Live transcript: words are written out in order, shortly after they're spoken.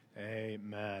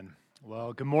Amen.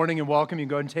 Well, good morning and welcome. You can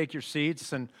go ahead and take your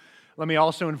seats. And let me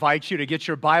also invite you to get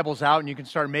your Bibles out and you can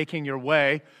start making your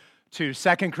way to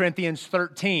 2 Corinthians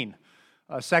 13.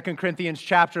 2 Corinthians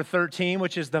chapter 13,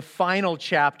 which is the final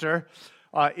chapter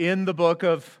in the book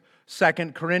of 2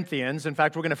 Corinthians. In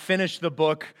fact, we're going to finish the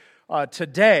book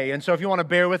today. And so if you want to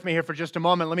bear with me here for just a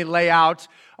moment, let me lay out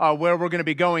where we're going to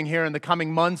be going here in the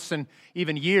coming months and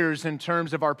even years in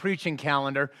terms of our preaching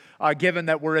calendar, given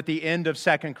that we're at the end of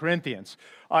 2 Corinthians.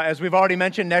 As we've already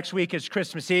mentioned, next week is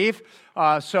Christmas Eve,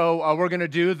 so we're going to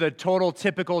do the total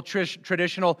typical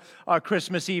traditional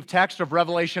Christmas Eve text of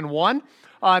Revelation 1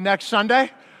 next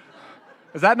Sunday.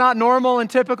 Is that not normal and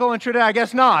typical and traditional? I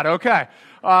guess not, okay.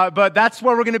 But that's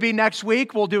where we're going to be next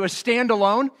week. We'll do a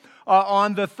standalone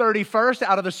on the 31st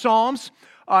out of the Psalms,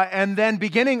 and then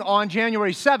beginning on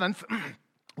January 7th,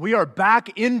 we are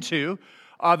back into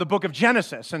the book of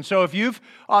Genesis. And so if you've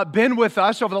been with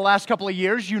us over the last couple of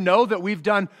years, you know that we've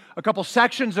done a couple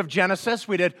sections of Genesis.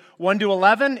 We did 1 to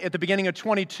 11 at the beginning of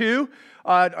 22,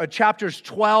 chapters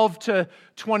 12 to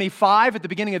 25 at the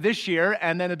beginning of this year,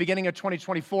 and then at the beginning of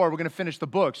 2024, we're going to finish the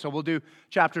book. So we'll do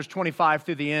chapters 25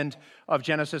 through the end of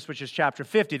Genesis, which is chapter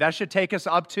 50. That should take us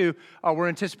up to, we're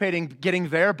anticipating getting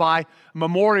there by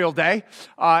Memorial Day.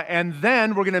 And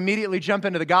then we're going to immediately jump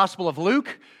into the Gospel of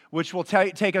Luke, which will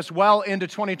take us well into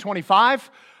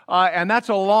 2025. And that's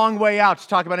a long way out to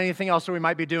talk about anything else that we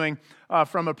might be doing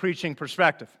from a preaching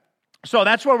perspective. So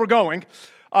that's where we're going.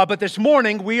 But this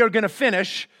morning, we are going to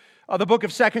finish the book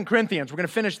of 2 Corinthians. We're going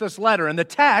to finish this letter. And the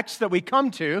text that we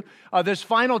come to, this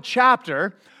final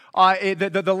chapter,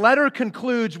 the letter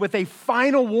concludes with a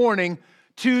final warning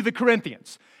to the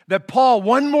Corinthians that Paul,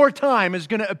 one more time, is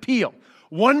going to appeal.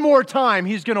 One more time,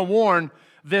 he's going to warn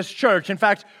this church. In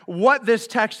fact, what this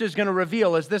text is going to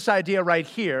reveal is this idea right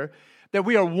here, that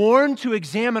we are warned to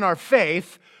examine our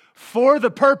faith for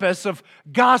the purpose of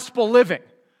gospel living.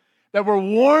 That we're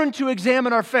warned to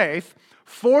examine our faith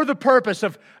for the purpose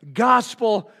of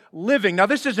gospel living. Now,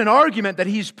 this is an argument that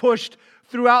he's pushed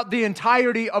throughout the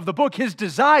entirety of the book. His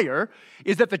desire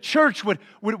is that the church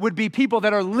would be people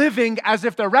that are living as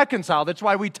if they're reconciled. That's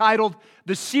why we titled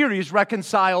the series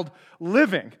Reconciled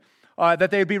Living.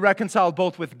 That they'd be reconciled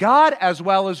both with God as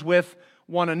well as with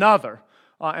one another.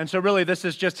 And so really this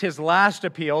is just his last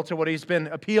appeal to what he's been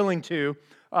appealing to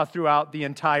throughout the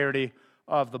entirety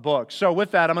of the book. So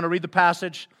with that, I'm going to read the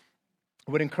passage.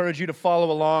 I would encourage you to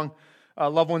follow along.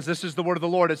 Loved ones, this is the word of the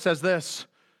Lord. It says this: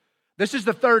 "This is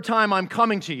the third time I'm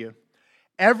coming to you.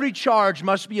 Every charge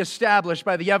must be established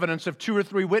by the evidence of 2 or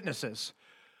 3 witnesses.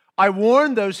 I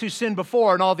warned those who sinned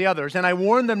before and all the others, and I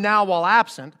warn them now while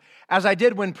absent, as I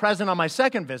did when present on my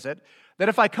second visit, that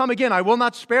if I come again, I will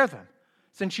not spare them,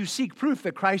 since you seek proof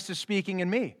that Christ is speaking in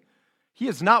me. He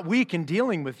is not weak in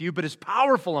dealing with you, but is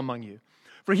powerful among you.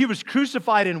 For he was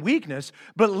crucified in weakness,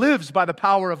 but lives by the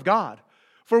power of God.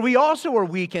 For we also are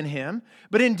weak in him,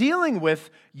 but in dealing with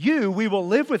you, we will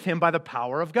live with him by the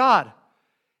power of God.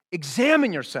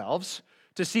 Examine yourselves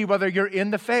to see whether you're in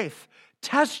the faith.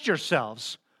 Test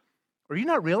yourselves. Or do you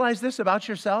not realize this about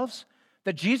yourselves?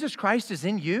 That Jesus Christ is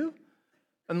in you?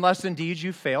 Unless indeed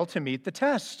you fail to meet the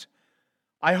test.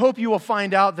 I hope you will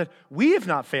find out that we have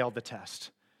not failed the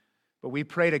test. But we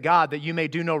pray to God that you may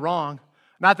do no wrong.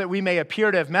 Not that we may appear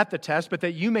to have met the test, but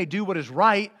that you may do what is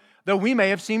right, though we may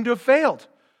have seemed to have failed.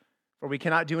 For we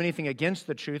cannot do anything against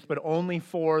the truth, but only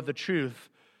for the truth.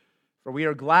 For we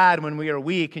are glad when we are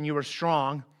weak and you are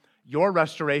strong. Your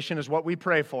restoration is what we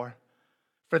pray for.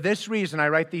 For this reason I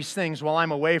write these things while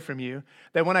I'm away from you,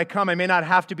 that when I come I may not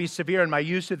have to be severe in my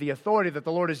use of the authority that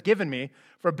the Lord has given me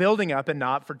for building up and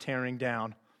not for tearing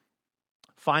down.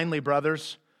 Finally,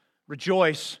 brothers,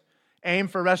 rejoice, aim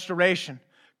for restoration,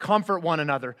 comfort one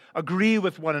another, agree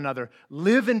with one another,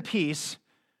 live in peace,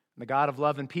 and the God of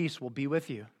love and peace will be with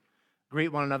you. Greet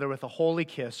one another with a holy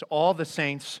kiss. All the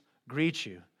saints greet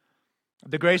you.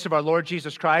 The grace of our Lord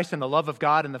Jesus Christ and the love of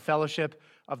God and the fellowship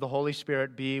of the Holy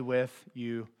Spirit be with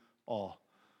you all."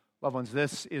 Loved ones,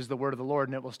 this is the word of the Lord,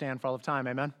 and it will stand for all of time.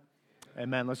 Amen?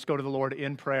 Amen. Let's go to the Lord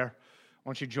in prayer.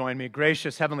 Won't you join me?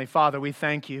 Gracious Heavenly Father, we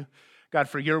thank you, God,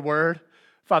 for your word.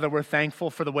 Father, we're thankful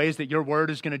for the ways that your word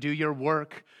is going to do your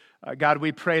work. God,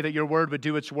 we pray that your word would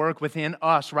do its work within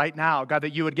us right now. God,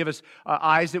 that you would give us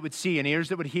eyes that would see and ears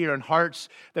that would hear and hearts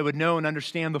that would know and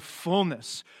understand the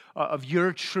fullness of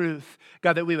your truth.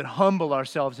 God, that we would humble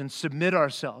ourselves and submit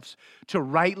ourselves to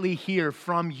rightly hear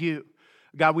from you.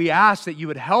 God, we ask that you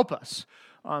would help us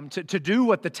to do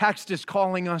what the text is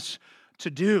calling us to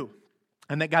do.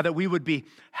 And that, God, that we would be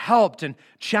helped and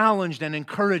challenged and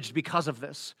encouraged because of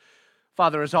this.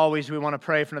 Father, as always, we want to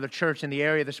pray for another church in the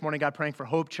area this morning. God, praying for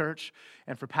Hope Church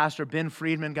and for Pastor Ben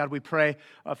Friedman. God, we pray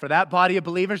for that body of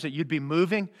believers, that you'd be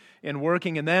moving and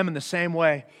working in them in the same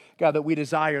way, God, that we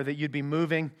desire that you'd be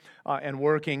moving and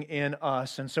working in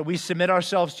us. And so we submit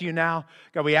ourselves to you now.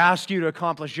 God, we ask you to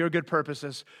accomplish your good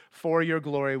purposes for your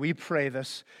glory. We pray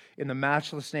this in the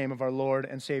matchless name of our Lord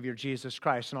and Savior, Jesus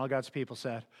Christ. And all God's people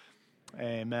said,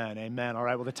 amen, amen. All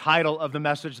right, well, the title of the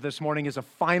message this morning is A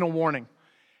Final Warning.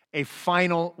 A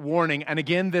final warning. And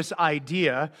again, this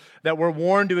idea that we're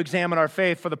warned to examine our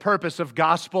faith for the purpose of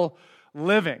gospel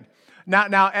living.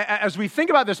 Now, as we think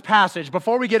about this passage,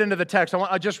 before we get into the text, I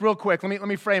want just real quick, let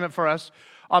me frame it for us.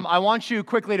 I want you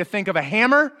quickly to think of a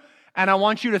hammer, and I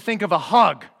want you to think of a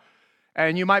hug.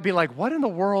 And you might be like, what in the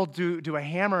world do a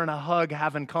hammer and a hug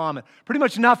have in common? Pretty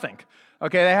much nothing.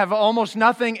 Okay, they have almost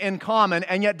nothing in common,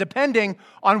 and yet depending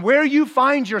on where you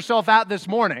find yourself at this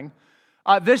morning,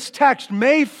 this text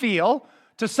may feel,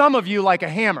 to some of you, like a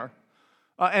hammer.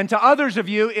 And to others of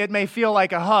you, it may feel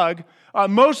like a hug.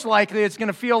 Most likely, it's going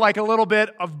to feel like a little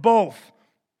bit of both.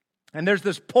 And there's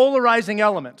this polarizing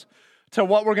element to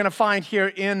what we're going to find here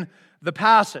in the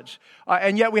passage.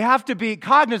 And yet, we have to be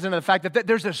cognizant of the fact that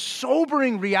there's a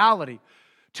sobering reality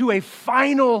to a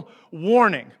final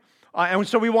warning. And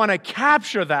so we want to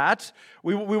capture that.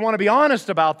 We want to be honest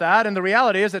about that. And the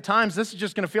reality is, at times, this is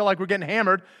just going to feel like we're getting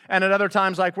hammered, and at other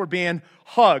times, like we're being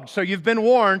hugged. So you've been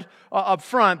warned up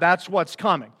front. That's what's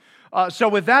coming. So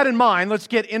with that in mind, let's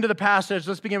get into the passage.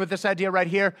 Let's begin with this idea right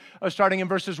here, starting in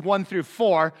verses 1 through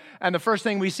 4. And the first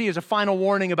thing we see is a final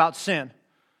warning about sin.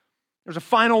 There's a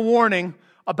final warning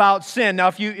about sin. Now,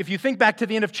 if you think back to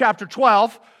the end of chapter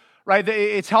 12, right,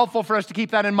 it's helpful for us to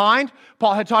keep that in mind.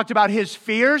 Paul had talked about his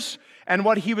fears and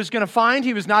what he was going to find.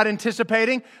 He was not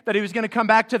anticipating that he was going to come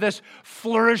back to this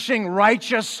flourishing,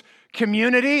 righteous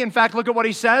community. In fact, look at what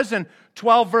he says in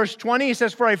 12 verse 20. He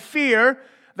says, "For I fear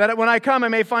that when I come, I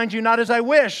may find you not as I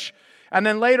wish." And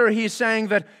then later he's saying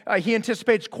that he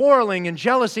anticipates quarreling and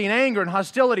jealousy and anger and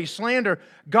hostility, slander,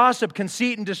 gossip,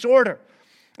 conceit, and disorder.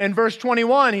 In verse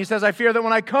 21, he says, "I fear that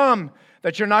when I come,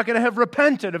 that you're not going to have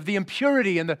repented of the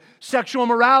impurity and the sexual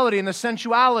immorality and the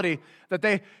sensuality that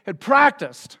they had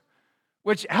practiced,"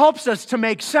 which helps us to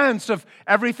make sense of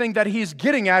everything that he's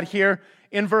getting at here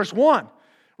in verse 1,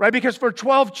 right? Because for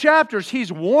 12 chapters,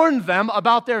 he's warned them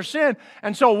about their sin.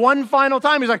 And so one final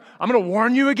time, he's like, I'm going to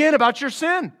warn you again about your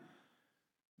sin.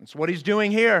 That's what he's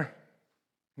doing here.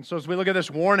 And so as we look at this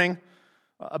warning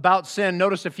about sin,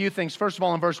 notice a few things. First of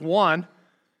all, in verse 1,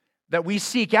 that we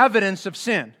seek evidence of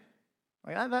sin.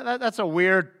 That's a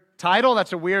weird title.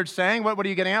 That's a weird saying. What are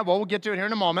you getting at? Well, we'll get to it here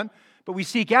in a moment. But we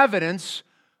seek evidence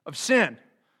of sin,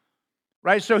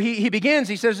 right? So he begins,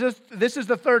 he says, this is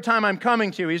the third time I'm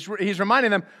coming to you. He's reminding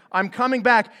them, I'm coming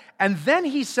back. And then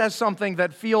he says something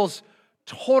that feels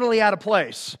totally out of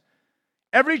place.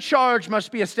 Every charge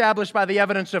must be established by the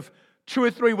evidence of 2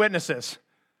 or 3 witnesses.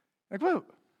 Like,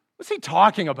 what's he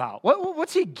talking about?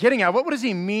 What's he getting at? What does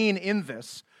he mean in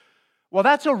this? Well,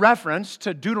 that's a reference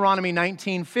to Deuteronomy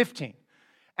 19:15.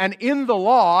 And in the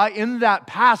law, in that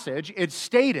passage, it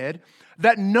stated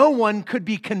that no one could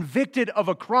be convicted of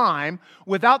a crime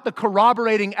without the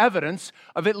corroborating evidence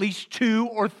of at least 2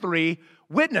 or 3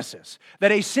 witnesses.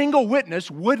 That a single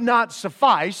witness would not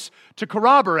suffice to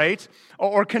corroborate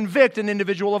or convict an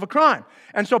individual of a crime.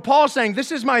 And so Paul's saying,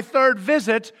 this is my third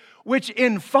visit, which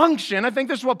in function, I think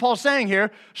this is what Paul's saying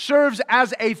here, serves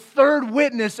as a third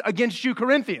witness against you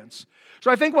Corinthians. So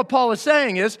I think what Paul is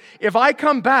saying is, if I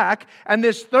come back and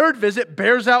this third visit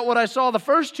bears out what I saw the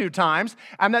first 2 times,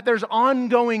 and that there's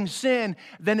ongoing sin,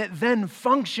 then it then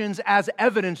functions as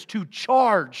evidence to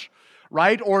charge,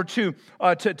 right? Or to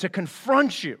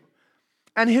confront you.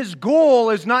 And his goal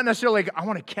is not necessarily, I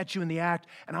want to catch you in the act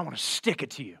and I want to stick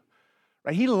it to you.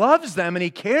 Right? He loves them and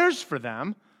he cares for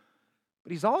them,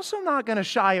 but he's also not going to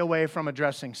shy away from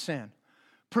addressing sin.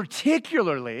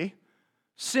 Particularly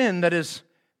sin that is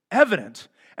evident.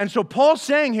 And so Paul's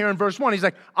saying here in verse 1, he's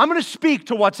like, I'm going to speak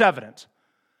to what's evident.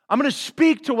 I'm going to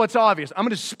speak to what's obvious. I'm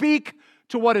going to speak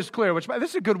to what is clear, which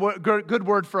this is a good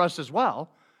word for us as well,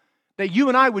 that you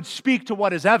and I would speak to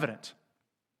what is evident.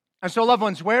 And so, loved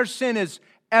ones, where sin is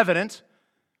evident,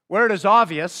 where it is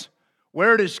obvious,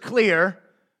 where it is clear,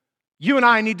 you and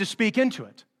I need to speak into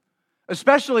it,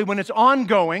 especially when it's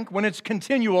ongoing, when it's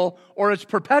continual, or it's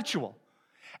perpetual.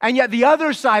 And yet the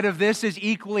other side of this is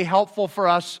equally helpful for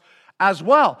us as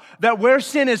well. That where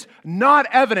sin is not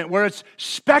evident, where it's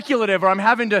speculative or I'm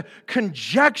having to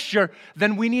conjecture,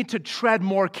 then we need to tread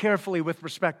more carefully with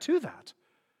respect to that.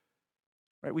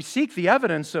 Right? We seek the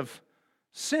evidence of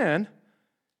sin.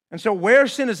 And so where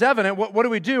sin is evident, what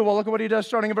do we do? Well, look at what he does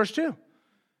starting in verse 2.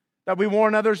 that we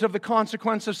warn others of the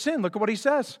consequence of sin. Look at what he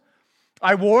says.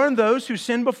 I warned those who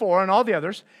sinned before and all the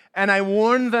others, and I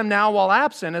warn them now while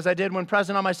absent, as I did when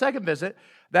present on my second visit,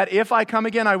 that if I come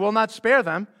again, I will not spare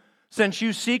them, since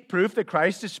you seek proof that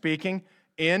Christ is speaking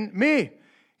in me.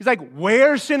 He's like,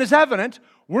 where sin is evident,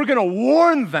 we're going to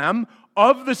warn them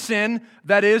of the sin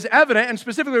that is evident, and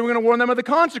specifically, we're going to warn them of the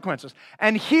consequences.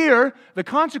 And here, the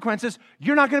consequences,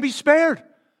 you're not going to be spared.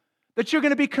 That you're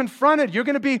going to be confronted, you're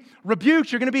going to be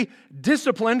rebuked, you're going to be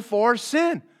disciplined for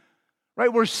sin.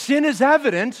 Right? Where sin is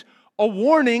evident, a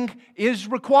warning is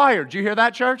required. Do you hear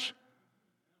that, church?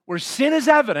 Where sin is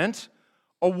evident,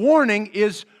 a warning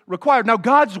is required. Now,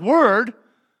 God's Word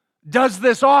does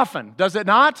this often, does it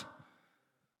not?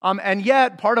 And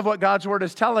yet, part of what God's Word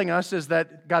is telling us is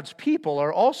that God's people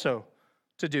are also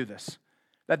to do this.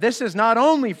 That this is not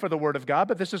only for the Word of God,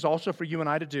 but this is also for you and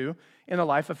I to do in the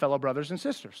life of fellow brothers and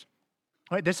sisters.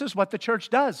 Right? This is what the church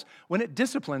does when it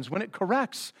disciplines, when it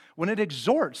corrects, when it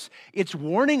exhorts. It's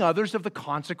warning others of the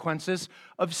consequences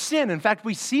of sin. In fact,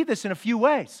 we see this in a few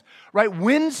ways. Right?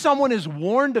 When someone is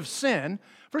warned of sin,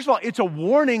 first of all, it's a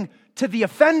warning to the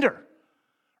offender.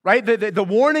 Right? The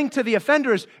warning to the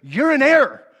offender is, you're in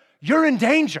error. You're in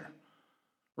danger.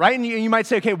 Right? And you might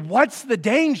say, okay, what's the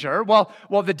danger? Well,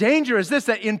 the danger is this,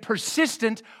 that in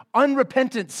persistent,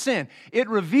 unrepentant sin, it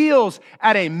reveals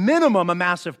at a minimum a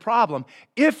massive problem,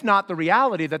 if not the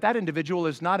reality that that individual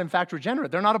is not in fact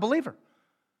regenerate. They're not a believer.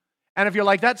 And if you're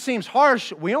like, that seems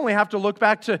harsh, we only have to look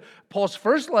back to Paul's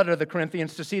first letter to the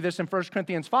Corinthians to see this in 1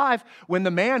 Corinthians 5, when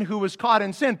the man who was caught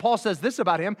in sin, Paul says this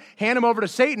about him, hand him over to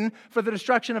Satan for the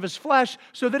destruction of his flesh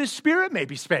so that his spirit may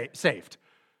be saved.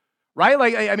 Right?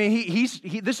 Like, I mean,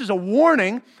 this is a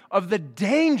warning of the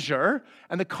danger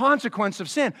and the consequence of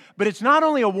sin. But it's not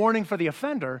only a warning for the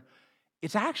offender,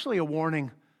 it's actually a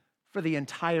warning for the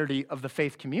entirety of the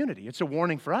faith community. It's a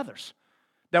warning for others.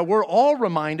 That we're all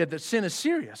reminded that sin is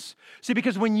serious. See,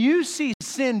 because when you see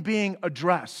sin being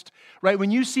addressed, right, when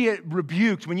you see it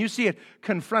rebuked, when you see it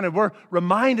confronted, we're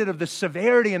reminded of the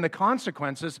severity and the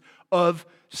consequences of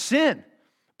sin.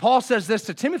 Paul says this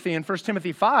to Timothy in 1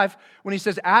 Timothy 5 when he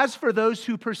says, as for those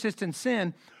who persist in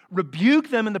sin, rebuke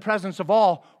them in the presence of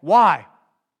all. Why?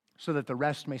 So that the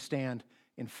rest may stand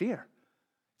in fear.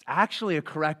 It's actually a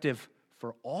corrective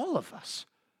for all of us.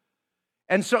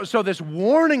 And so this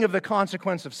warning of the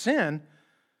consequence of sin,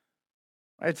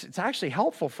 it's actually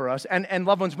helpful for us. And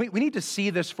loved ones, we need to see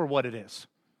this for what it is.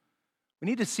 We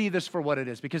need to see this for what it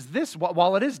is. Because this,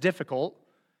 while it is difficult,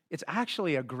 it's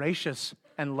actually a gracious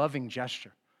and loving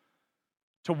gesture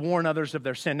to warn others of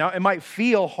their sin. Now, it might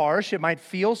feel harsh, it might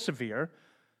feel severe,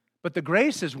 but the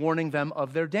grace is warning them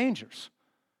of their dangers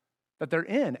that they're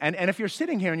in. And if you're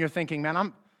sitting here and you're thinking, man,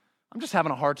 I'm just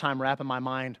having a hard time wrapping my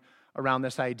mind around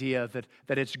this idea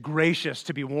that it's gracious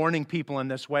to be warning people in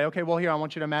this way. Okay, well, here, I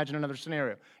want you to imagine another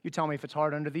scenario. You tell me if it's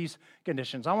hard under these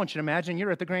conditions. I want you to imagine you're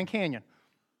at the Grand Canyon.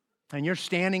 And you're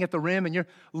standing at the rim and you're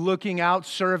looking out,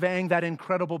 surveying that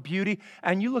incredible beauty,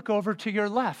 and you look over to your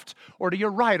left or to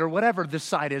your right or whatever this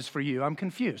side is for you. I'm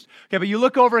confused. Okay, but you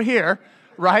look over here,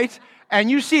 right, and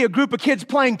you see a group of kids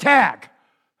playing tag.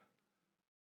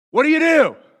 What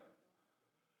do?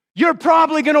 You're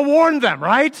probably going to warn them,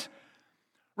 right?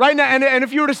 Right now, and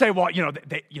if you were to say, well,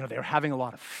 they're having a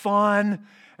lot of fun,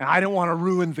 and I didn't want to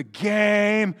ruin the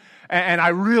game, and I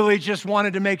really just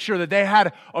wanted to make sure that they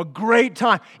had a great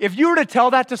time. If you were to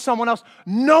tell that to someone else,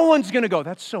 no one's going to go,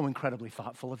 that's so incredibly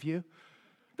thoughtful of you.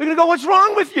 They're going to go, what's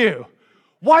wrong with you?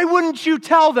 Why wouldn't you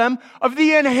tell them of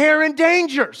the inherent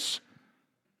dangers?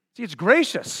 See, it's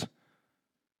gracious.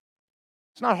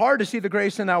 It's not hard to see the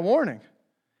grace in that warning.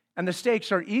 And the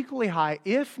stakes are equally high,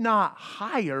 if not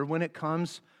higher, when it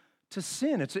comes to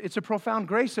sin. It's a profound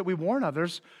grace that we warn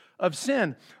others of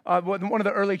sin. One of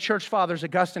the early church fathers,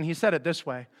 Augustine, he said it this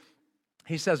way.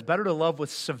 He says, better to love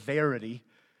with severity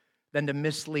than to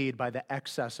mislead by the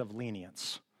excess of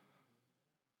lenience.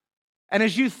 And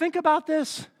as you think about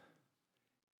this,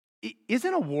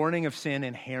 isn't a warning of sin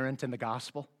inherent in the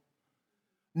gospel?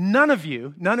 None of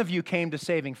you came to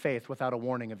saving faith without a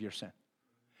warning of your sin.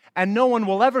 And no one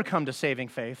will ever come to saving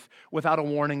faith without a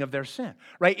warning of their sin,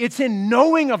 right? It's in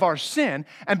knowing of our sin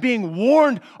and being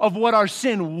warned of what our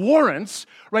sin warrants,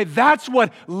 right? That's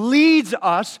what leads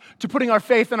us to putting our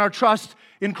faith and our trust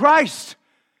in Christ.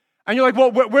 And you're like,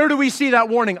 well, where do we see that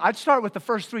warning? I'd start with the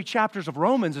first 3 chapters of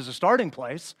Romans as a starting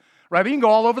place, right? But you can go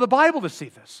all over the Bible to see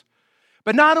this.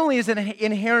 But not only is it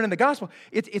inherent in the gospel,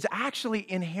 it's actually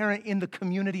inherent in the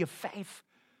community of faith.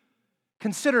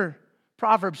 Consider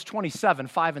Proverbs 27,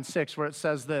 5 and 6, where it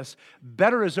says this,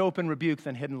 better is open rebuke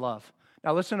than hidden love.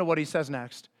 Now listen to what he says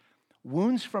next.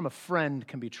 Wounds from a friend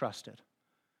can be trusted,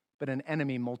 but an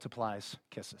enemy multiplies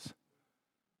kisses.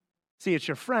 See, it's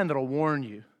your friend that'll warn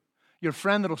you, your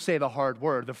friend that'll say the hard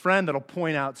word, the friend that'll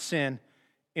point out sin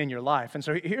in your life. And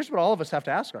so here's what all of us have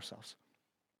to ask ourselves.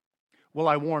 Will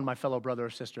I warn my fellow brother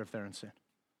or sister if they're in sin?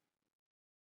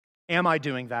 Am I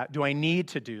doing that? Do I need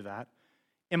to do that?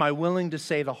 Am I willing to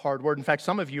say the hard word? In fact,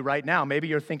 some of you right now, maybe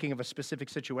you're thinking of a specific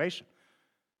situation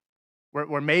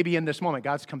where maybe in this moment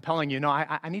God's compelling you, no,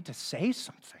 I need to say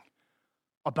something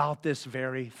about this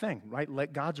very thing, right?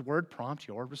 Let God's word prompt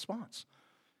your response.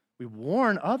 We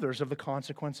warn others of the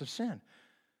consequence of sin.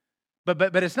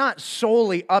 But it's not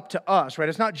solely up to us, right?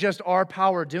 It's not just our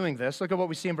power doing this. Look at what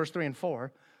we see in verse 3 and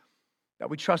 4, that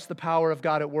we trust the power of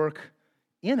God at work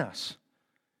in us.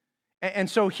 And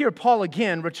so here Paul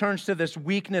again returns to this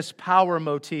weakness-power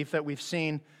motif that we've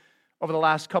seen over the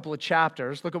last couple of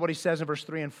chapters. Look at what he says in verse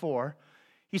 3 and 4.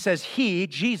 He says, He,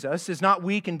 Jesus, is not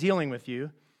weak in dealing with you,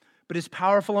 but is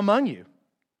powerful among you.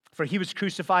 For he was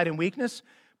crucified in weakness,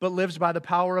 but lives by the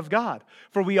power of God.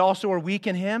 For we also are weak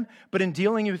in him, but in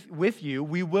dealing with you,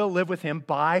 we will live with him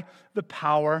by the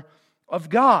power of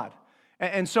God.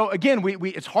 And so again,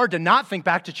 it's hard to not think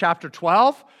back to chapter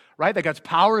 12, right? That God's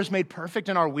power is made perfect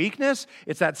in our weakness.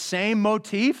 It's that same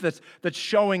motif that's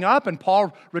showing up, and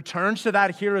Paul returns to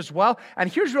that here as well.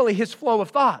 And here's really his flow of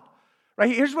thought,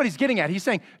 right? Here's what he's getting at. He's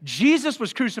saying Jesus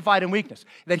was crucified in weakness,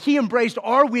 that he embraced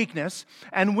our weakness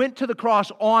and went to the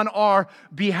cross on our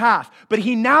behalf. But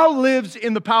he now lives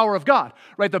in the power of God,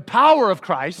 right? The power of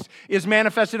Christ is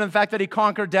manifested in the fact that he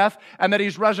conquered death and that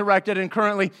he's resurrected and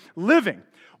currently living.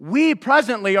 We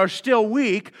presently are still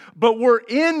weak, but we're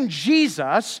in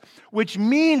Jesus, which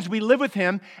means we live with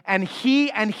him, and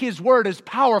he and his word is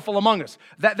powerful among us.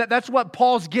 That's what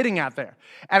Paul's getting at there.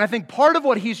 And I think part of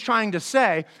what he's trying to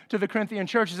say to the Corinthian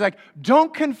church is like,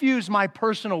 don't confuse my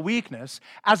personal weakness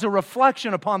as a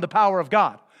reflection upon the power of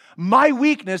God. My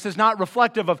weakness is not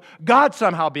reflective of God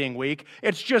somehow being weak.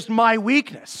 It's just my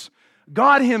weakness.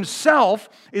 God himself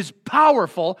is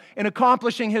powerful in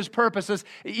accomplishing his purposes,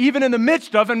 even in the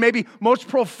midst of and maybe most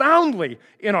profoundly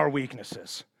in our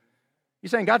weaknesses.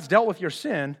 He's saying God's dealt with your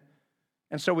sin,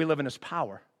 and so we live in his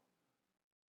power.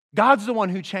 God's the one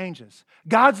who changes.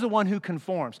 God's the one who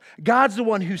conforms. God's the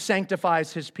one who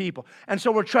sanctifies his people. And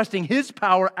so we're trusting his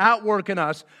power at work in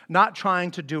us, not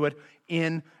trying to do it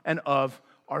in and of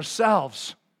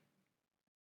ourselves.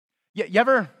 You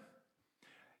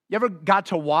ever got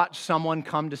to watch someone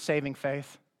come to saving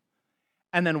faith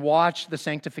and then watch the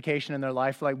sanctification in their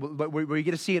life, like where you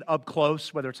get to see it up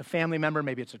close, whether it's a family member,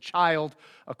 maybe it's a child,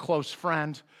 a close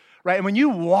friend, right? And when you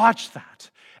watch that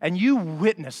and you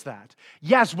witness that,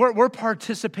 yes, we're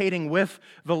participating with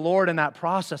the Lord in that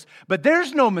process, but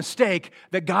there's no mistake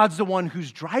that God's the one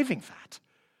who's driving that,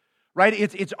 right?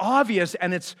 It's obvious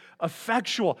and it's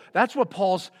effectual. That's what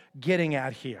Paul's getting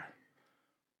at here.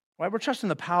 Right? We're trusting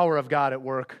the power of God at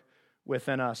work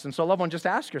within us. And so, loved one, just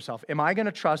ask yourself, am I going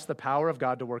to trust the power of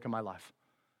God to work in my life?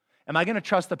 Am I going to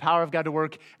trust the power of God to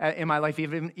work in my life,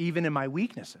 even in my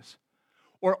weaknesses?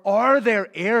 Or are there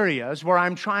areas where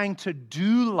I'm trying to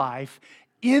do life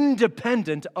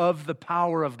independent of the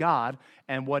power of God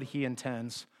and what he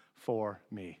intends for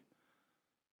me?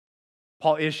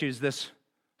 Paul issues this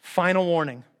final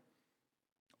warning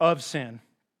of sin,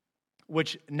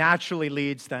 which naturally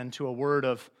leads then to a word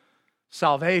of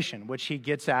salvation, which he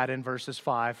gets at in verses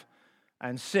 5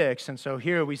 and 6. And so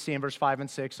here we see in verse 5 and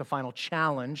 6 a final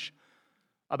challenge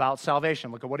about salvation.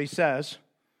 Look at what he says.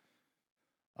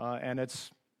 And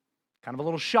it's kind of a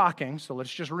little shocking, so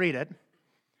let's just read it.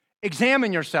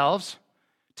 Examine yourselves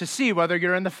to see whether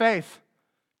you're in the faith.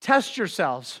 Test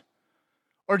yourselves.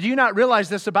 Or do you not realize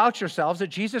this about yourselves, that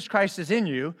Jesus Christ is in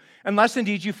you, unless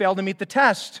indeed you fail to meet the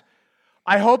test?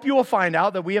 I hope you will find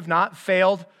out that we have not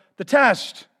failed the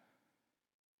test.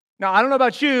 Now, I don't know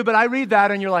about you, but I read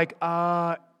that and you're like,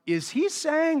 is he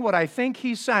saying what I think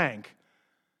he's saying?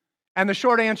 And the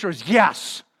short answer is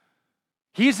yes.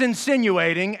 He's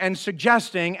insinuating and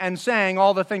suggesting and saying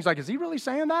all the things like, is he really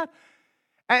saying that?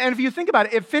 And if you think about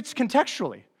it, it fits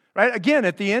contextually, right? Again,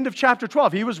 at the end of chapter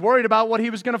 12, he was worried about what he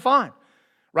was going to find,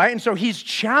 right? And so he's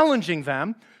challenging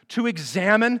them to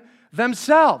examine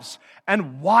themselves.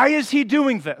 And why is he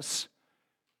doing this?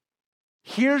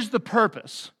 Here's the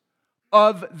purpose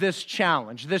of this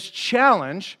challenge. This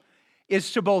challenge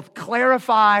is to both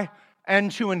clarify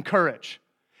and to encourage.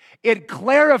 It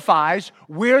clarifies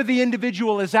where the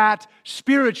individual is at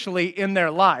spiritually in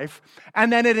their life, and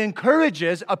then it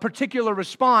encourages a particular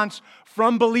response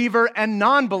from believer and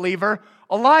non-believer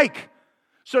alike.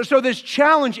 So this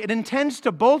challenge, it intends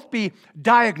to both be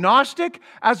diagnostic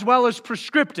as well as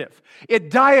prescriptive. It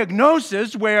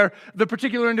diagnoses where the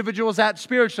particular individual is at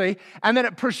spiritually, and then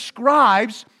it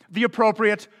prescribes the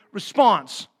appropriate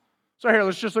response. So here,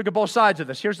 let's just look at both sides of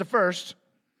this. Here's the first.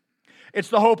 It's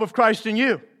the hope of Christ in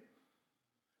you.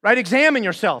 Right? Examine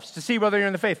yourselves to see whether you're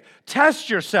in the faith.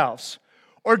 Test yourselves.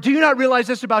 Or do you not realize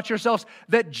this about yourselves,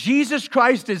 that Jesus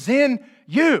Christ is in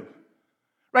you?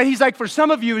 Right? He's like, for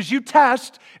some of you, as you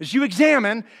test, as you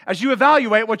examine, as you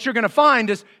evaluate, what you're going to find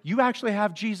is you actually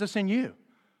have Jesus in you,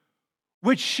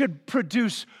 which should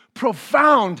produce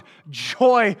profound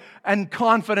joy and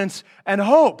confidence and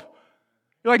hope.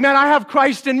 You're like, man, I have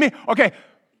Christ in me. Okay,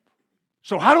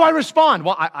 so how do I respond?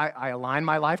 Well, I align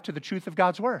my life to the truth of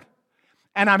God's word.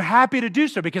 And I'm happy to do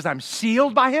so because I'm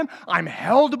sealed by Him, I'm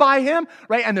held by Him,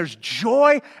 right? And there's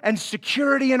joy and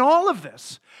security in all of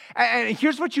this. And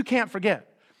here's what you can't forget.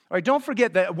 All right, don't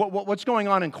forget that what's going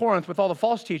on in Corinth with all the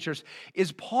false teachers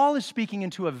is Paul is speaking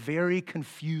into a very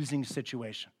confusing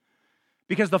situation.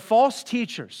 Because the false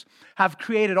teachers have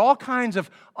created all kinds of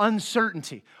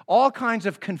uncertainty, all kinds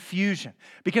of confusion.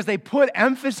 Because they put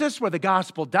emphasis where the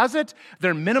gospel doesn't.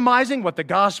 They're minimizing what the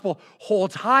gospel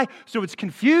holds high. So it's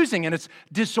confusing and it's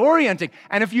disorienting.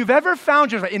 And if you've ever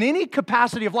found yourself in any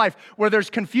capacity of life where there's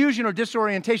confusion or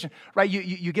disorientation, right,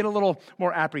 you get a little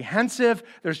more apprehensive.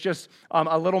 There's just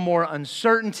a little more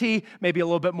uncertainty, maybe a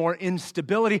little bit more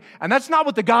instability. And that's not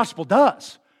what the gospel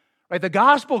does. Right? The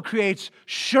gospel creates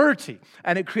surety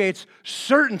and it creates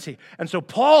certainty. And so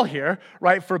Paul here,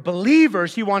 right, for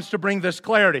believers, he wants to bring this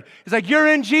clarity. He's like, you're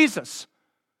in Jesus.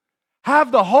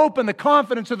 Have the hope and the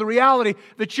confidence of the reality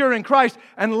that you're in Christ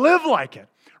and live like it.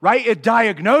 Right? It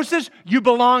diagnoses, you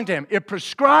belong to Him. It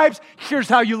prescribes, here's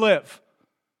how you live.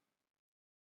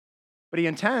 But he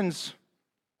intends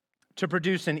to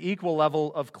produce an equal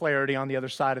level of clarity on the other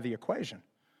side of the equation.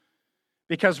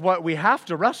 Because what we have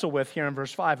to wrestle with here in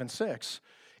verse 5 and 6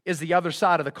 is the other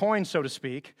side of the coin, so to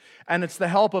speak, and it's the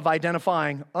help of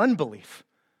identifying unbelief.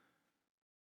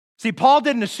 See, Paul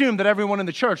didn't assume that everyone in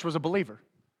the church was a believer.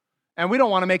 And we don't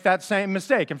want to make that same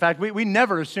mistake. In fact, we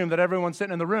never assume that everyone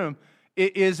sitting in the room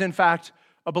is, in fact,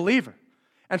 a believer.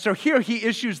 And so here he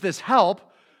issues this help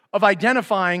of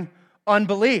identifying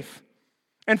unbelief.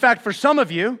 In fact, for some of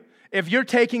you, if you're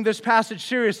taking this passage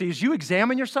seriously, as you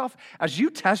examine yourself, as you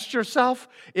test yourself,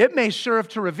 it may serve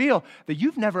to reveal that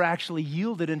you've never actually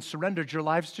yielded and surrendered your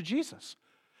lives to Jesus.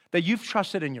 That you've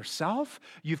trusted in yourself,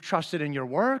 you've trusted in your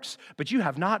works, but you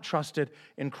have not trusted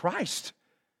in Christ.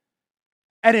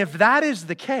 And if that is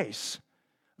the case,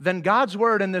 then God's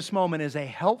word in this moment is a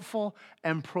helpful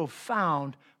and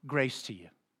profound grace to you.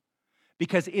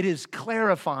 Because it is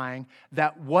clarifying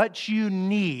that what you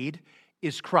need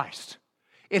is Christ.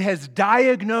 It has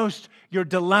diagnosed your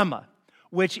dilemma,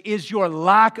 which is your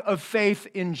lack of faith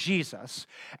in Jesus.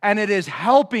 And it is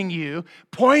helping you,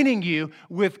 pointing you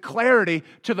with clarity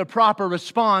to the proper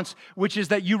response, which is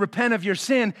that you repent of your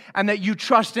sin and that you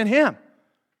trust in Him.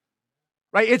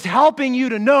 Right? It's helping you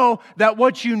to know that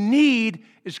what you need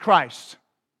is Christ.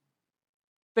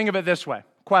 Think of it this way.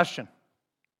 Question.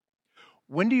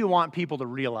 When do you want people to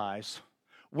realize,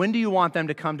 when do you want them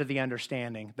to come to the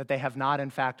understanding that they have not in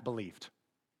fact believed?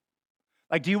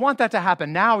 Like, do you want that to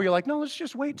happen now, or you're like, no, let's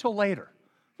just wait till later.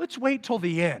 Let's wait till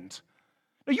the end.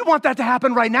 No, you want that to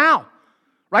happen right now,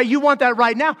 right? You want that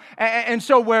right now. And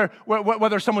so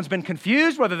whether someone's been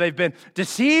confused, whether they've been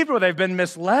deceived, or they've been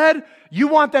misled, you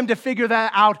want them to figure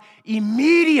that out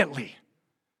immediately.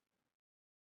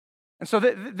 And so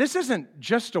this isn't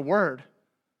just a word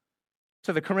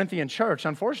to the Corinthian church.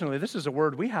 Unfortunately, this is a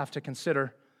word we have to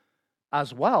consider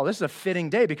as well. This is a fitting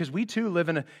day because we too live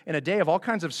in a day of all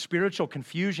kinds of spiritual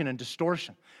confusion and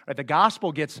distortion. Right? The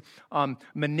gospel gets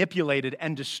manipulated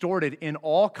and distorted in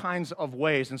all kinds of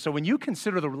ways. And so when you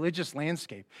consider the religious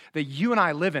landscape that you and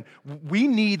I live in, we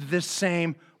need this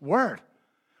same word.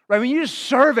 Right? When you just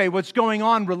survey what's going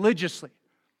on religiously,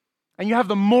 and you have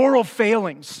the moral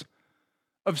failings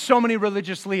of so many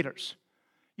religious leaders,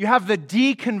 you have the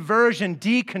deconversion,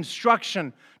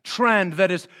 deconstruction trend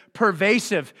that is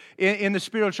pervasive in the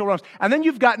spiritual realms. And then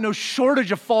you've got no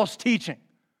shortage of false teaching.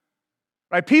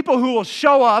 Right? People who will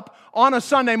show up on a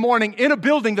Sunday morning in a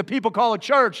building that people call a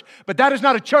church, but that is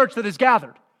not a church that is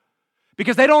gathered.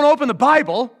 Because they don't open the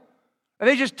Bible, and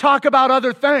they just talk about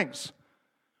other things.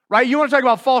 Right? You want to talk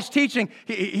about false teaching?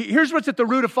 Here's what's at the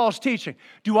root of false teaching.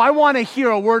 Do I want to hear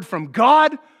a word from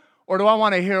God, or do I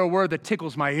want to hear a word that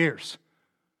tickles my ears?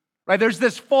 Right? There's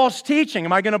this false teaching.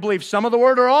 Am I going to believe some of the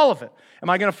word or all of it? Am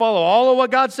I going to follow all of what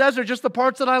God says or just the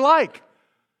parts that I like?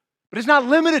 But it's not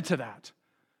limited to that.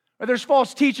 Right? There's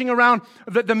false teaching around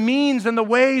the means and the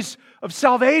ways of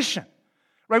salvation.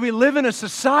 Right? We live in a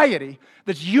society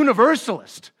that's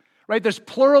universalist. Right? This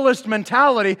pluralist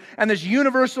mentality and this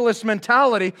universalist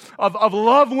mentality of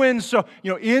love wins. So,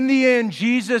 in the end,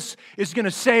 Jesus is going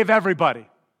to save everybody.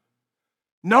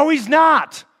 No, He's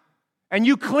not. And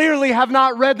you clearly have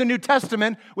not read the New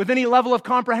Testament with any level of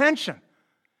comprehension.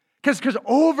 Because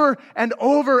over and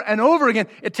over and over again,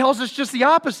 it tells us just the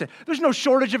opposite. There's no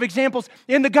shortage of examples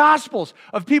in the Gospels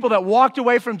of people that walked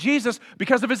away from Jesus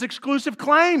because of His exclusive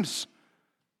claims.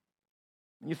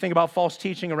 You think about false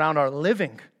teaching around our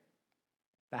living,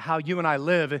 that how you and I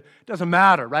live, it doesn't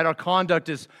matter, right? Our conduct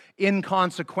is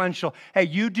inconsequential. Hey,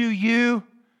 you do you.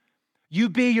 You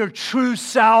be your true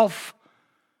self,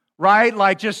 right?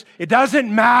 It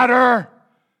doesn't matter.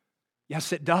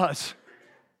 Yes, it does.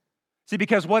 See,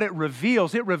 because what it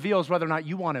reveals whether or not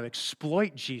you want to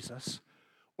exploit Jesus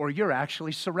or you're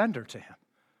actually surrendered to Him.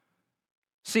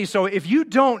 See, so if you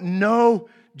don't know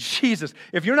Jesus,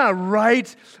 if you're not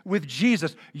right with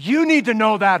Jesus, you need to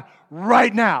know that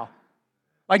right now.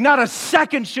 Not a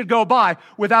second should go by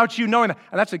without you knowing that.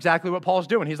 And that's exactly what Paul's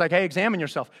doing. He's like, hey, examine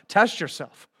yourself. Test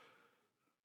yourself.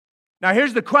 Now,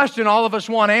 here's the question all of us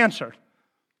want answered.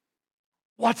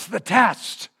 What's the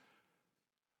test?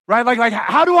 Right?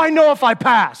 How do I know if I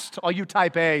passed? All you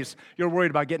type A's, you're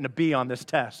worried about getting a B on this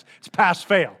test. It's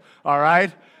pass-fail, all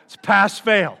right? It's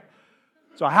pass-fail.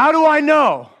 So how do I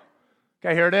know?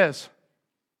 Okay, here it is.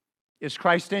 Is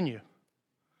Christ in you?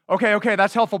 Okay,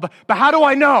 that's helpful. But how do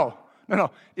I know?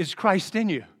 No. Is Christ in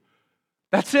you?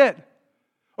 That's it.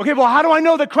 Okay, well, how do I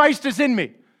know that Christ is in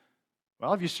me?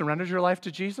 Well, have you surrendered your life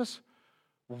to Jesus?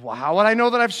 Well, how would I know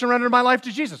that I've surrendered my life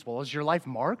to Jesus? Well, is your life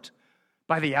marked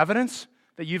by the evidence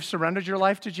that you've surrendered your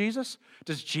life to Jesus?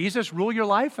 Does Jesus rule your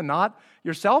life and not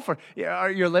yourself? Or are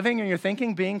you living and your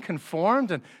thinking being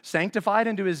conformed and sanctified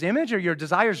into His image? Are your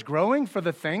desires growing for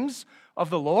the things of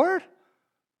the Lord?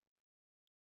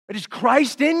 It is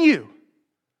Christ in you.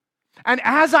 And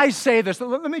as I say this,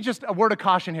 let me just, a word of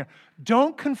caution here.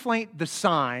 Don't conflate the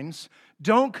signs,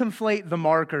 don't conflate the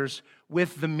markers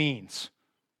with the means.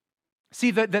 See,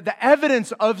 the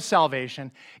evidence of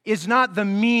salvation is not the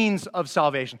means of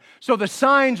salvation. So the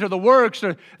signs or the works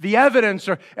or the evidence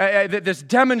or this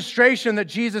demonstration that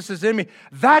Jesus is in me,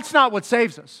 that's not what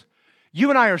saves us. You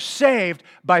and I are saved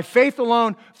by faith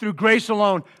alone, through grace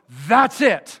alone. That's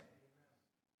it.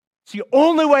 It's the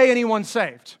only way anyone's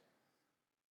saved.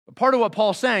 But part of what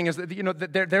Paul's saying is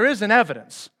that, there is an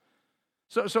evidence.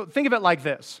 So think of it like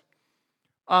this.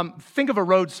 Think of a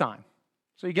road sign.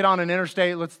 So you get on an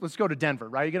interstate, let's go to Denver,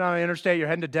 right? You get on an interstate, you're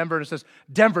heading to Denver, and it says,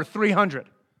 Denver 300.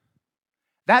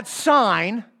 That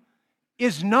sign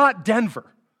is not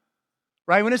Denver,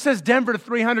 right? When it says Denver to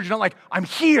 300, you're not like, I'm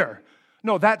here.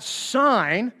 No, that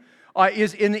sign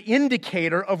is an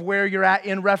indicator of where you're at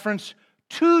in reference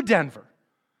to Denver,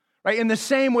 right? In the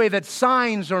same way that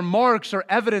signs or marks or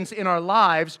evidence in our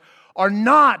lives are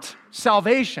not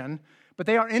salvation, but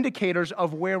they are indicators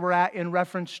of where we're at in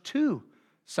reference to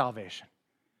salvation.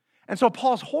 And so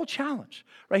Paul's whole challenge,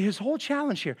 right, his whole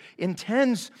challenge here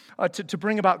intends to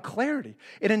bring about clarity.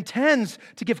 It intends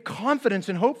to give confidence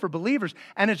and hope for believers,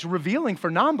 and it's revealing for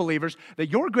non-believers that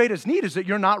your greatest need is that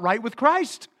you're not right with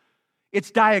Christ.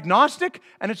 It's diagnostic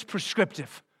and it's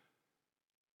prescriptive.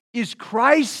 Is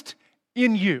Christ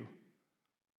in you?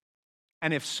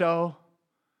 And if so,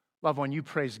 loved one, you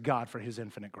praise God for His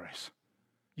infinite grace.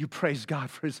 You praise God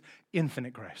for His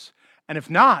infinite grace. And if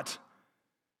not,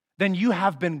 then you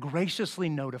have been graciously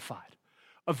notified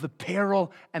of the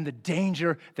peril and the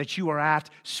danger that you are at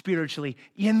spiritually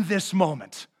in this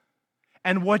moment.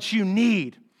 And what you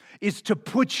need is to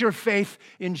put your faith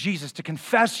in Jesus, to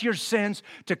confess your sins,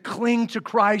 to cling to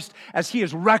Christ as He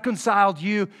has reconciled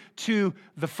you to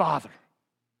the Father.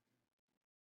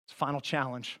 It's a final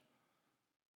challenge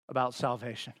about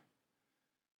salvation,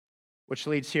 which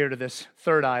leads here to this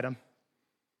third item,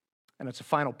 and it's a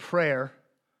final prayer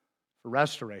for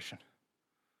restoration.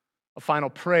 A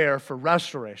final prayer for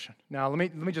restoration. Now,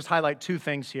 let me just highlight two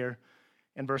things here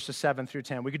in verses 7 through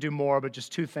 10. We could do more, but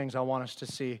just two things I want us to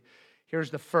see.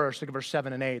 Here's the first, look at verse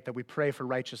 7 and 8, that we pray for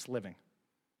righteous living.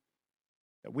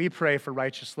 That we pray for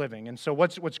righteous living. And so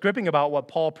what's gripping about what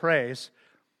Paul prays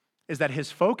is that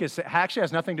his focus actually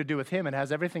has nothing to do with him. It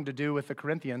has everything to do with the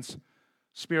Corinthians'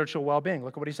 spiritual well-being.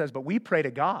 Look at what he says. But we pray to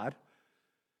God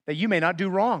that you may not do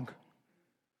wrong.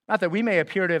 Not that we may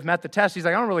appear to have met the test. He's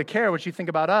like, I don't really care what you think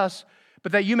about us,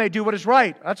 but that you may do what is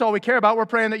right. That's all we care about. We're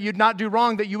praying that you'd not do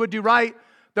wrong, that you would do right,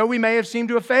 though we may have seemed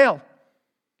to have failed.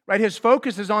 Right? His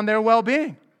focus is on their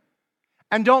well-being.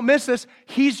 And don't miss this,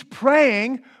 he's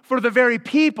praying for the very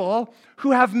people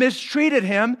who have mistreated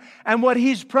him, and what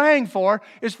he's praying for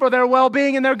is for their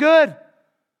well-being and their good.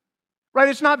 Right?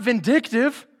 It's not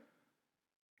vindictive.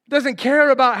 Doesn't care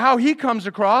about how he comes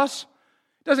across.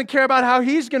 Doesn't care about how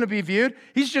he's going to be viewed.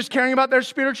 He's just caring about their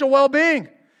spiritual well-being.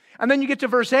 And then you get to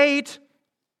verse 8,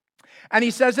 and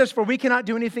he says this, "For we cannot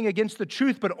do anything against the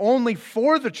truth, but only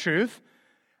for the truth."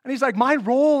 And he's like, my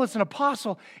role as an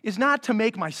apostle is not to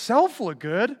make myself look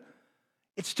good.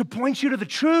 It's to point you to the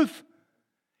truth.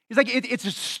 He's like, it's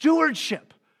a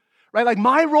stewardship, right? Like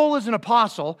my role as an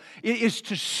apostle is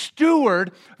to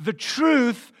steward the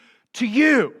truth to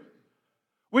you,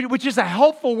 which is a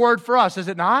helpful word for us, is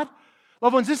it not?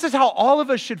 Loved ones, this is how all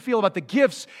of us should feel about the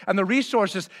gifts and the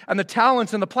resources and the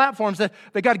talents and the platforms that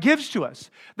God gives to us.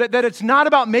 That it's not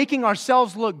about making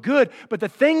ourselves look good, but the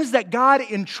things that God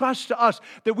entrusts to us,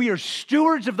 that we are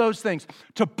stewards of those things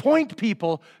to point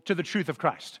people to the truth of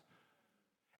Christ.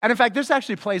 And in fact, this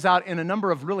actually plays out in a number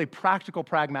of really practical,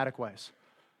 pragmatic ways.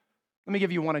 Let me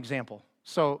give you one example.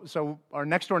 So our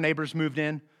next door neighbors moved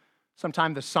in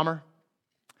sometime this summer.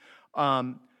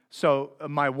 So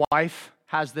my wife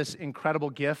has this incredible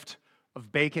gift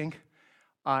of baking,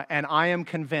 and I am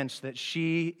convinced that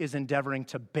she is endeavoring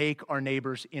to bake our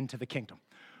neighbors into the kingdom,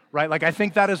 right? Like I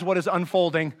think that is what is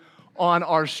unfolding on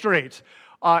our street.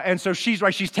 And so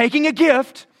she's taking a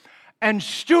gift and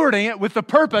stewarding it with the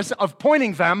purpose of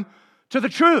pointing them to the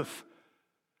truth,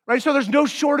 right? So there's no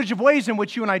shortage of ways in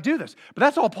which you and I do this. But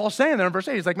that's all Paul's saying there in verse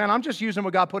 8. He's like, man, I'm just using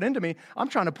what God put into me. I'm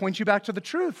trying to point you back to the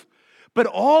truth. But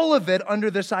all of it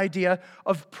under this idea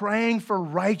of praying for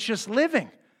righteous living.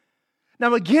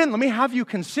 Now again, let me have you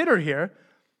consider here,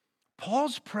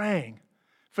 Paul's praying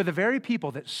for the very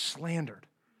people that slandered,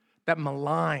 that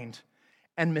maligned,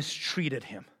 and mistreated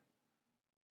him.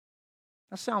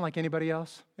 That sound like anybody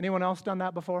else? Anyone else done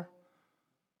that before?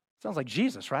 Sounds like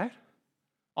Jesus, right?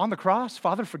 On the cross,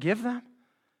 Father, forgive them.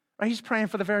 Right? He's praying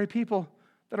for the very people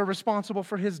that are responsible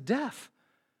for his death.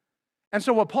 And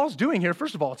so what Paul's doing here,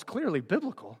 first of all, it's clearly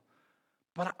biblical,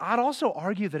 but I'd also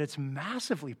argue that it's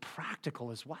massively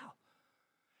practical as well.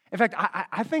 In fact,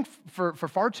 I think for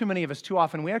far too many of us, too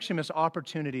often, we actually miss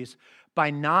opportunities by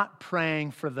not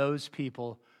praying for those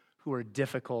people who are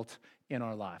difficult in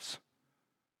our lives.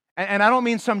 And I don't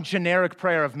mean some generic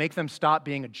prayer of make them stop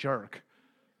being a jerk.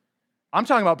 I'm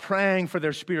talking about praying for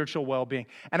their spiritual well-being.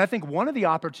 And I think one of the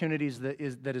opportunities that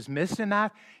is missed in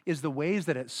that is the ways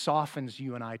that it softens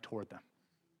you and I toward them.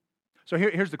 So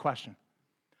here's the question.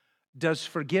 Does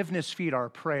forgiveness feed our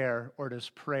prayer, or does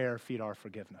prayer feed our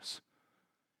forgiveness?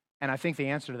 And I think the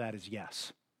answer to that is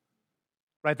yes.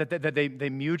 Right? That they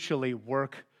mutually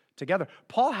work together.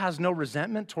 Paul has no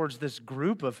resentment towards this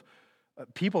group of